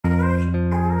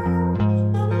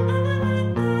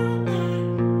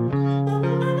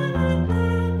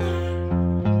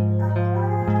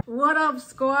up,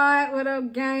 squad? What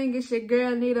up, gang? It's your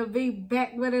girl NitaB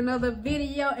back with another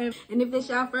video. And if it's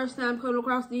y'all first time coming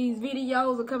across these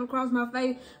videos or coming across my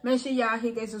face, make sure y'all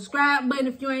hit that subscribe button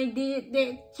if you ain't did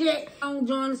that yet. Don't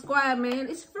join the squad, man.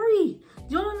 It's free.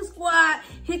 Join the squad,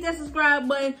 hit that subscribe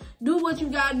button, do what you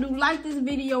gotta do, like this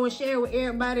video and share with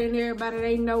everybody and everybody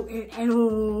they know.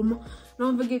 And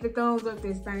don't forget to thumbs up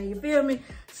this thing, you feel me?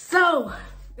 So,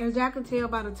 as y'all can tell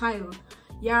by the title,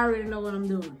 y'all already know what I'm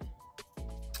doing.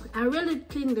 I really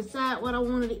couldn't decide what I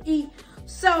wanted to eat,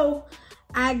 so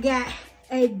I got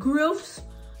a Griff's,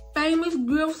 famous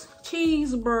Griff's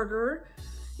cheeseburger.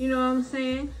 You know what I'm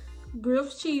saying?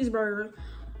 Griff's cheeseburger.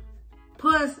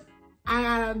 Plus, I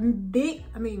got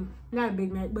not a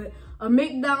Big Mac, but a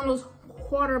McDonald's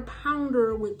quarter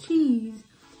pounder with cheese.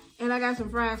 And I got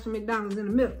some fries from McDonald's in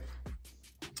the middle.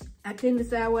 I couldn't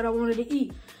decide what I wanted to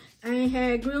eat. I ain't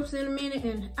had Griff's in a minute,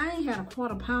 and I ain't had a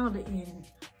quarter pounder in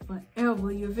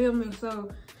forever, you feel me?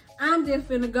 So I'm just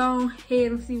finna go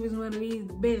ahead and see which one of these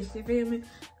the best, you feel me?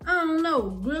 I don't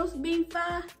know, Griff's be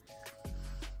fine,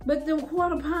 but them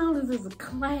quarter pounders is a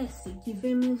classic, you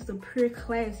feel me? It's a pure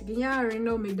classic, and y'all already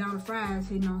know McDonald's fries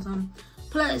hitting on something.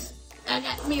 Plus, I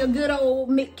got me a good old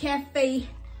McCafe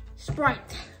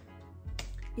Sprite.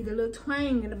 Get a little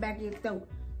twang in the back of your throat.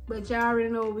 But y'all already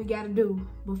know what we gotta do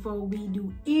before we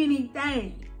do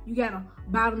anything. You gotta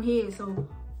bow them heads, so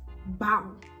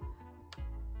bow.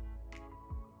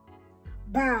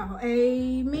 Bow,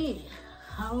 amen.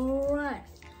 All right.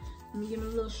 Let me give me a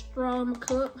little straw in my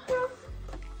cup.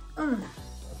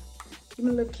 Give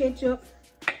me a little ketchup.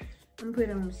 I'm gonna put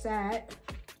it on the side.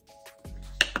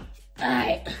 All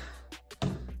right.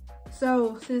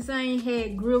 So, since I ain't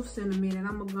had Griff's in a minute,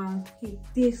 I'm gonna hit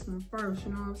this one first,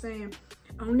 you know what I'm saying?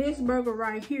 On this burger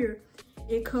right here,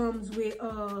 it comes with,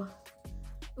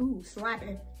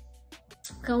 sloppy.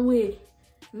 Come with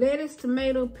lettuce,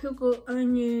 tomato, pickle,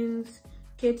 onions,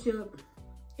 ketchup,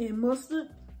 and mustard.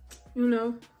 You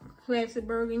know, classic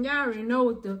burger. And y'all already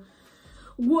know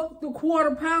what the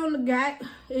quarter pounder got.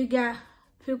 It got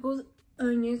pickles,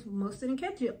 onions, mustard, and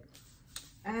ketchup.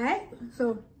 Alright,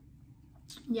 so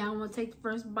y'all wanna take the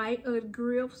first bite of the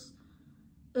Griff's?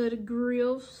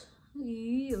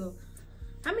 Yeah.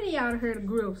 How many of y'all heard of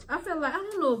Griff's? I feel like, I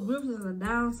don't know if Griff's is a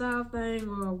down south thing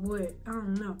or what. I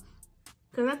don't know.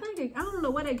 Cause I don't know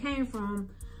where they came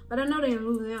from, but I know they're in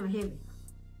Louisiana heavy.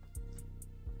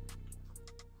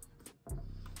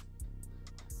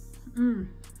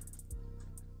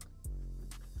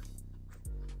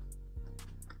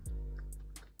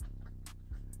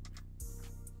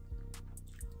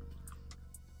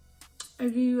 They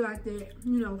give you like that,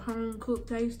 you know, home cooked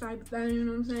taste type of thing, you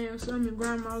know what I'm saying? Something your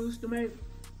grandma used to make.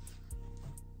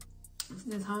 It's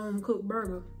this home cooked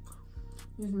burger.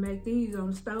 Used to make these on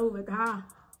the stove at the house.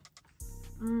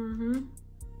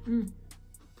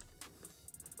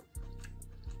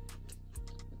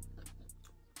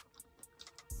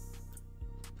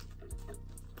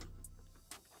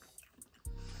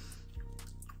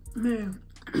 Man,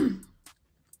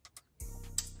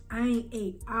 I ain't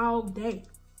ate all day.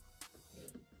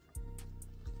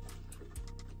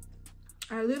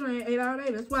 I literally ate all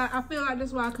day. That's why I feel like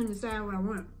that's why I couldn't decide what I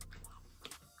want.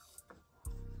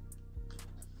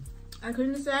 I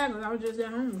couldn't decide because I was just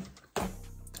at home.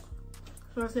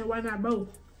 So I said, why not both?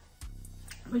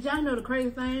 But y'all know the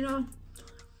crazy thing though?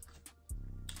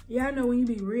 Y'all know when you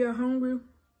be real hungry,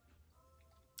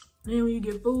 then when you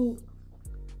get food,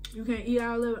 you can't eat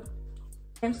all of it.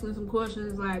 Asking some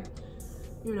questions like,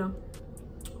 you know,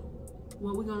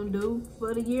 what we gonna do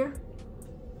for the year?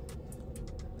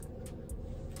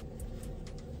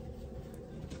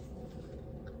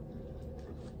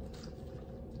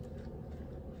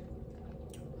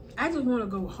 I just want to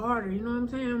go harder, you know what I'm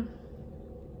saying?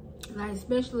 Like,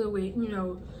 especially with, you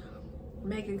know,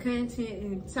 making content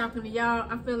and talking to y'all.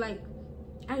 I feel like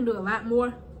I can do a lot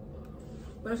more.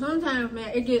 But sometimes,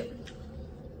 man, it get...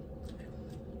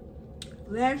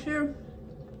 Last year,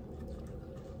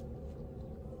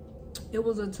 it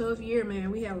was a tough year,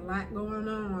 man. We had a lot going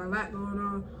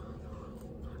on,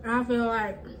 And I feel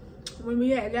like when we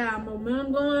had that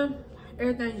momentum going,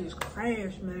 everything just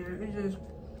crashed, man. It just...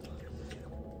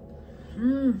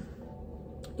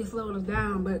 it slowed us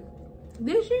down, but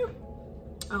this year,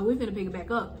 oh, we finna pick it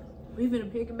back up. We finna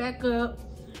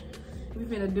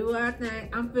do our thing.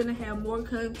 I'm finna have more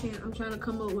content. I'm trying to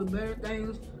come up with better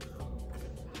things.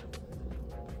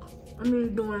 I'm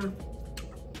just doing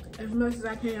as much as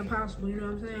I can possible, you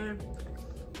know what I'm saying?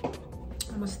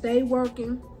 I'm gonna stay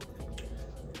working.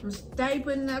 I'm gonna stay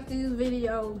putting out these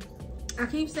videos. I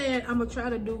keep saying I'm gonna try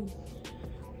to do,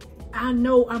 I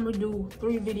know I'm gonna do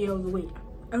 3 videos a week.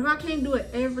 If I can't do it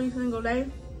every single day,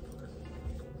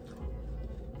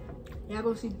 Y'all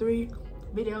gonna see 3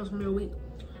 videos from the week.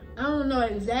 I don't know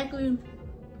exactly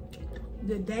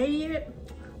the day yet,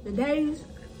 the days.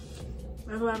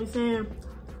 That's what I be saying.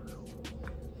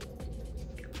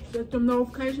 Set them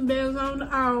notification bells on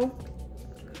the all.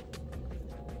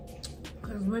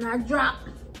 Cause when I drop,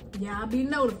 y'all be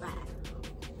notified.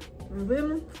 You feel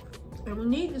me? And we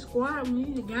need the squad, we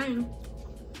need the game.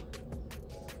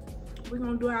 We're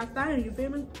gonna do our thing, you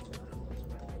feel me?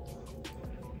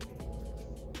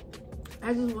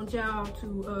 I just want y'all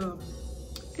to,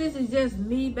 since it's just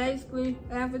me basically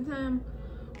half the time,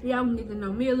 y'all need to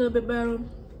know me a little bit better.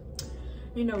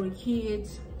 You know, the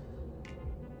kids,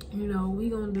 you know, we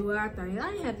gonna do our thing.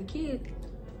 I ain't have the kids.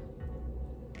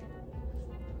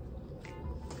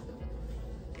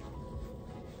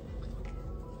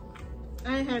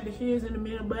 I ain't had the kids in a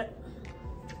minute, but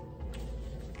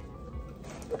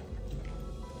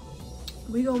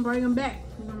we gonna bring them back.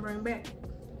 We gonna bring them back.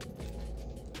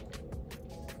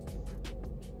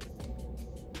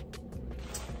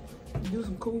 Do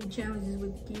some cool challenges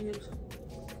with the kids.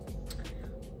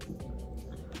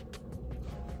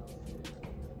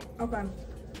 Okay.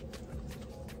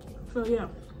 So yeah.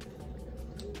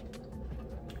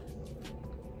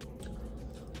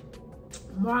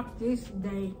 Mark this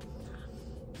day.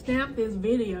 Stamp this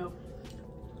video.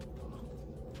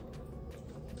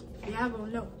 Y'all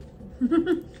gonna know.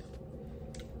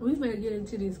 We better get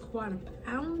into this quarter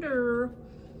pounder.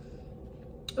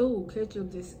 Oh, ketchup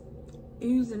just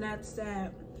oozing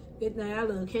outside. Get that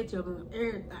little ketchup on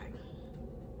everything.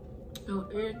 On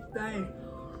everything.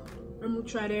 I'm gonna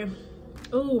try that.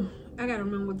 Oh, I gotta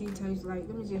remember what these taste like.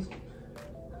 Let me just.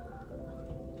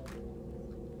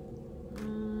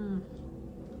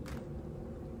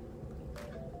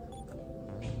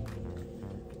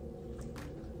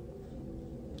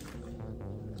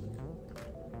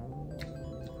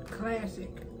 Classic.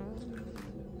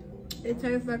 It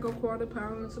tastes like a quarter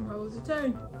pounder supposed to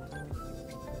taste.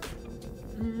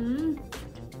 And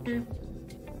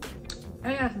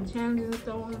I got some challenges and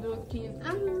stuff I want to do with the kids.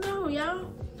 I don't know,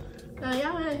 y'all. Now,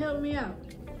 y'all had to help me out.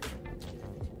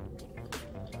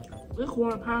 This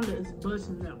quarter pounder is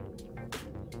busting up.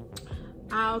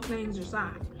 All things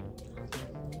aside,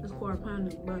 this quarter pounder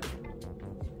is busting.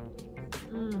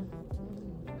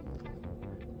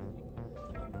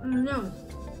 No.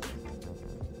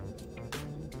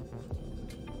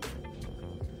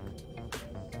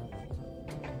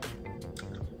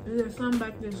 There's something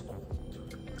about this,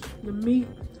 the meat,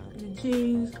 the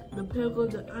cheese, the pickle,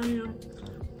 the onion,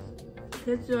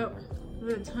 ketchup,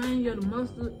 the tang of the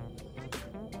mustard.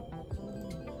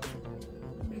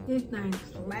 Make this thing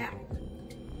slap.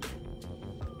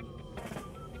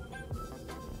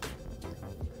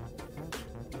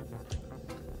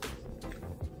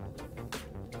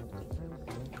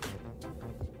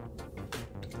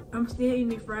 I'm still eating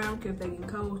these fries because they get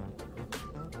cold.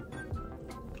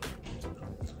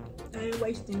 I ain't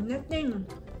wasting nothing.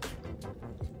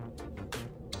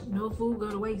 No food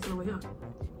go to waste over here.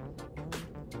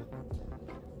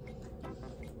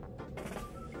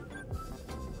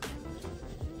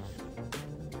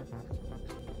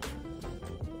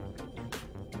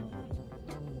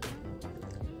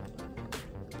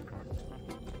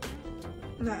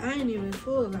 Like, I ain't even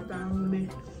full like I thought I was gonna be.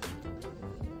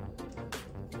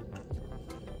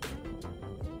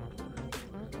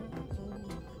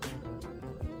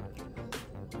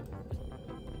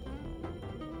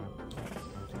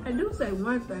 I do say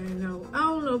one thing though, I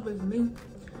don't know if it's me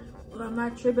or am I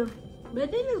tripping, but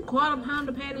then this quarter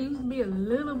pounder patty used to be a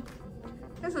little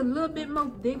bit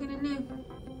more thicker than this.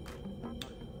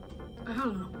 I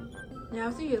don't know.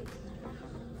 Y'all see it?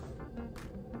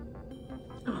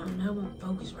 Oh, that won't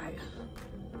focus right.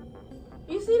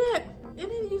 You see that?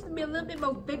 It used to be a little bit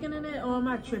more thicker than that, or am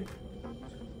I tripping?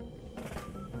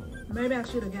 Maybe I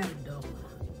should have got it double.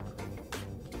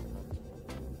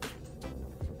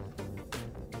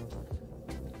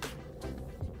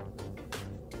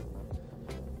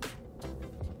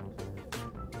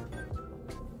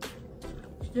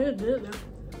 Still good though.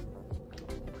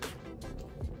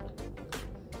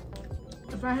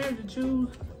 If I had to choose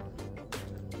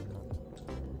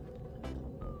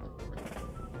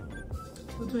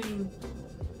between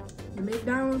the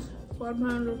McDonald's quarter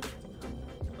pounder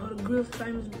or the Griff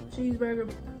famous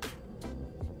cheeseburger,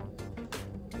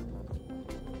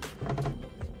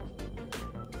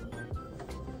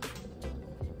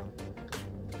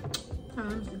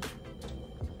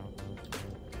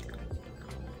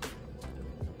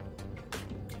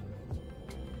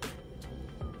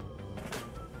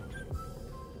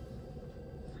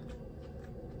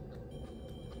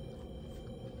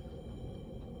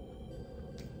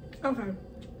 okay.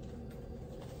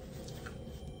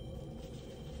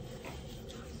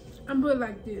 I'm put it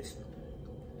like this.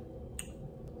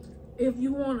 If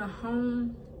you want a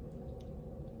home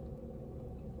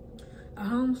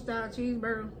style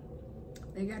cheeseburger,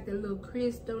 they got that little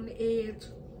crisp on the edge.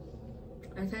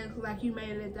 It tastes like you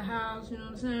made it at the house, you know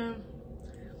what I'm saying?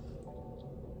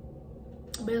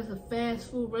 But it's a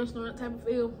fast food restaurant type of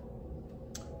feel.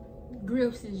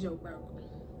 Griff's is your burger.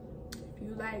 If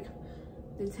you like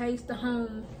the taste of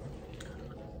home,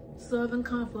 Southern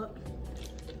comfort,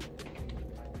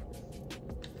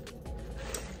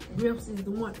 Griff's is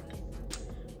the one.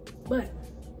 But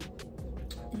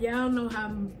y'all know how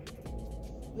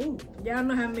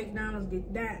McDonald's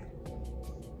get down.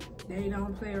 They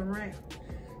don't play around.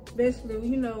 Especially,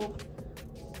 you know,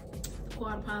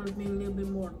 quarter pounders being a little bit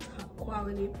more top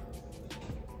quality.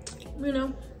 You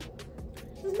know,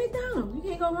 it's McDonald's. You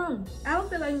can't go wrong. I don't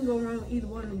feel like you can go wrong with either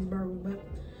one of these burgers, but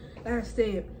like I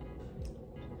said,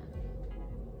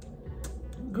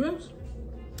 Griff's,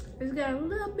 it's got a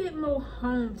little bit more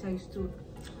home taste to it.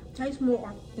 Tastes more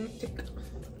authentic.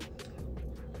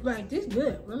 Like, this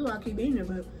good. That's why I keep eating it,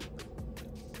 but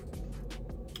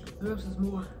Griff's is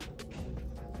more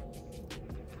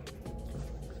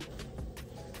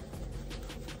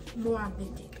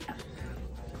authentic.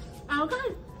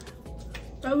 Okay.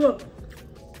 So look,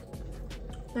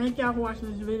 thank y'all for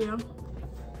watching this video.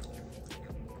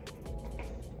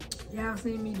 Y'all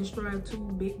seen me destroy 2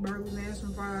 big burgers and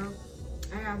some fries.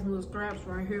 I got some little scraps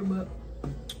right here, but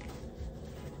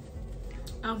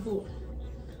I'm full.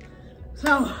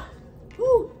 So,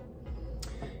 whoo,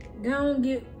 gonna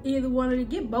get either one of them,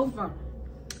 get both of them.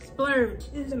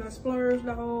 Splurge. This is gonna splurge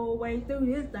the whole way through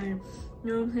this thing.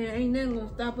 You know what I'm saying? Ain't nothing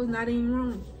gonna stop us, not even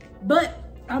wrong. But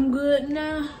I'm good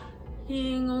now.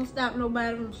 He ain't gonna stop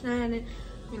nobody from shining.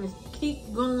 We finna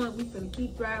keep going. We finna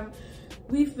keep driving.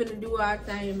 We finna do our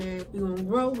thing, man. We gonna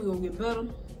grow. We gonna get better.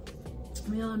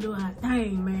 We gonna do our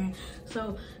thing, man.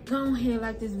 So go ahead and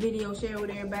like this video, share it with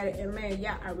everybody, and man,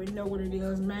 y'all already know what it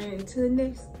is, man. Until the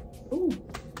next,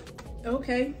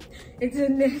 until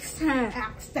next time,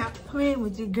 I'll stop playing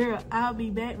with your girl. I'll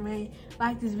be back, man.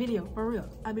 Like this video, for real.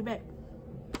 I'll be back.